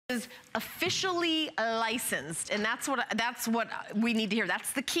is officially licensed, and that's what we need to hear.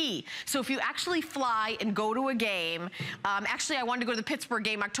 That's the key. So if you actually fly and go to a game, actually I wanted to go to the Pittsburgh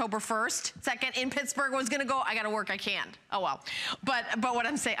game October 1st, 2nd in Pittsburgh. I was gonna go, I gotta work, I can't. Oh well. But what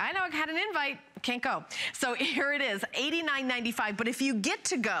I'm saying, I know I had an invite, can't go. So here it is, $89.95. But if you get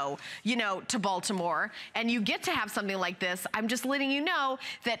to go, you know, to Baltimore and you get to have something like this, I'm just letting you know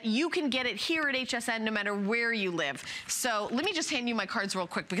that you can get it here at HSN no matter where you live. So let me just hand you my cards real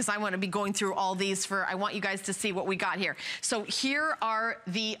quick because I want to be going through all these I want you guys to see what we got here. So here are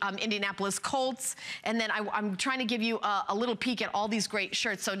the Indianapolis Colts, and then I'm trying to give you a little peek at all these great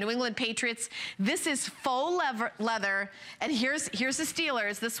shirts. So New England Patriots, this is faux leather, and here's the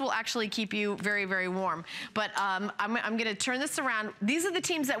Steelers. This will actually keep you very, very warm. But I'm gonna turn this around. These are the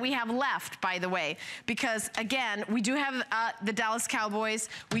teams that we have left, by the way, because again, we do have the Dallas Cowboys,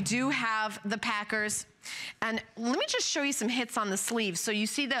 we do have the Packers, and let me just show you some hits on the sleeves. So you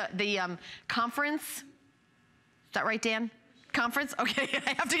see the conference, is that right, Dan? Conference, okay,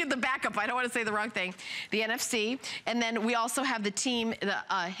 I have to get the backup. I don't want to say the wrong thing. The NFC, and then we also have the team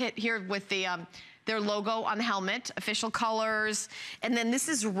hit here with their logo on the helmet, official colors, and then this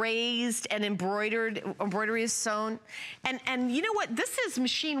is raised and embroidery is sewn. And you know what? This is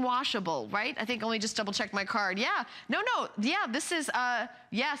machine washable, right? I think let me just double check my card. Yeah, no, yeah, this is,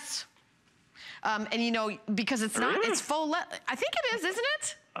 yes. And you know, because it's not, it's faux leather. I think it is, isn't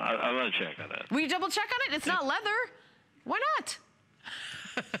it? I'm gonna check on that. Will you double check on it? It's not leather. Why not?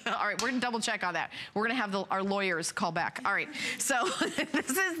 All right, we're gonna double check on that. We're gonna have our lawyers call back. All right, so this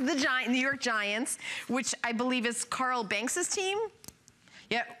is the New York Giants, which I believe is Carl Banks's team.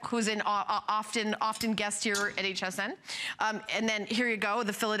 Yeah, who's in often guest here at HSN. And then here you go,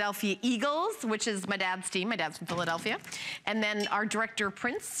 the Philadelphia Eagles, which is my dad's team. My dad's from Philadelphia. And then our director,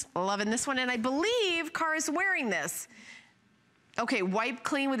 Prince, loving this one. And I believe Carr is wearing this. Okay, wipe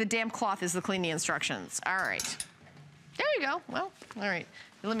clean with a damp cloth is the cleaning instructions. All right. There you go. Well, all right.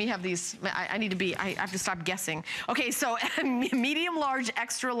 Let me have these. I have to stop guessing. Okay, so medium large,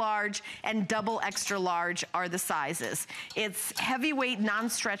 extra large, and double extra large are the sizes. It's heavyweight,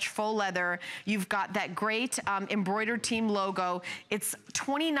 non-stretch faux leather. You've got that great embroidered team logo. It's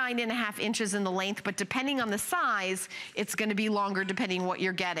 29.5 inches in the length, but depending on the size, it's gonna be longer depending what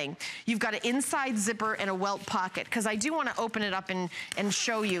you're getting. You've got an inside zipper and a welt pocket, because I do wanna open it up and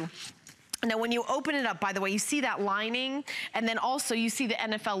show you. Now, when you open it up, by the way, you see that lining, and then also you see the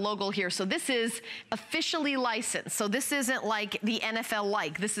NFL logo here. So this is officially licensed. So this isn't like the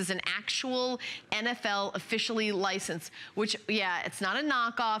NFL this is an actual NFL officially licensed, which, yeah, it's not a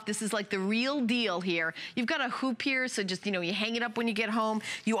knockoff. This is like the real deal here. You've got a hoop here, so just, you know, you hang it up when you get home.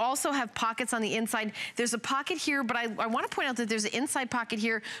 You also have pockets on the inside. There's a pocket here, but I want to point out that there's an inside pocket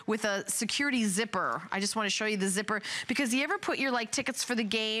here with a security zipper. I just want to show you the zipper, because you ever put your, like, tickets for the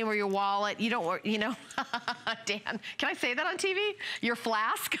game or your wallet, you don't, you know, Dan, can I say that on TV? Your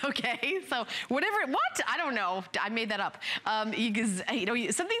flask, okay? So whatever, what? I don't know, I made that up. You know,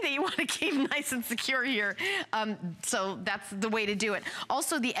 something that you want to keep nice and secure here. So that's the way to do it.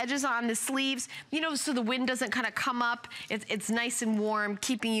 Also, the edges on the sleeves, you know, so the wind doesn't kind of come up. It's nice and warm,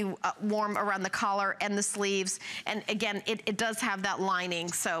 keeping you warm around the collar and the sleeves. And again, it does have that lining.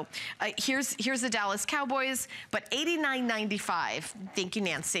 So here's the Dallas Cowboys, but $89.95. Thank you,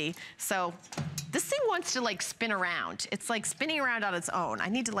 Nancy. So this thing wants to like spin around. It's like spinning around on its own. I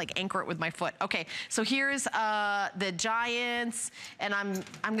need to like anchor it with my foot. Okay, so here's the Giants, and I'm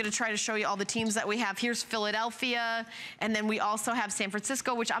gonna try to show you all the teams that we have. Here's Philadelphia, and then we also have San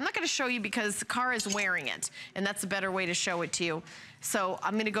Francisco, which I'm not gonna show you because Cara is wearing it, and that's a better way to show it to you. So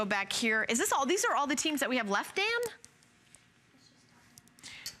I'm gonna go back here. Is this all, these are all the teams that we have left, Dan?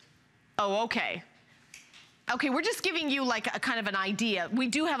 Oh, okay. Okay, we're just giving you like a kind of an idea. We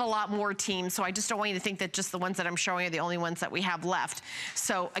do have a lot more teams, so I just don't want you to think that just the ones that I'm showing are the only ones that we have left.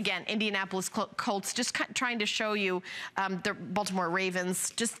 So again, Indianapolis Colts, just trying to show you the Baltimore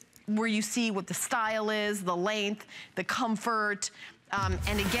Ravens, just where you see what the style is, the length, the comfort, and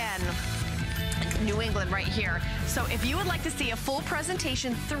again, New England right here. So if you would like to see a full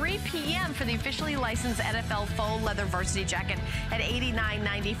presentation, 3 p.m. for the officially licensed NFL faux leather varsity jacket at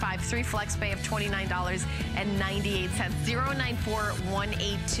 $89.95, 3 flex pay of $29.98.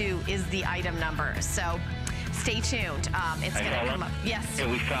 094182 is the item number. So stay tuned. It's going to come up. Yes.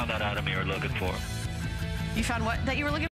 Yeah, we found that item you were looking for. You found what that you were looking for?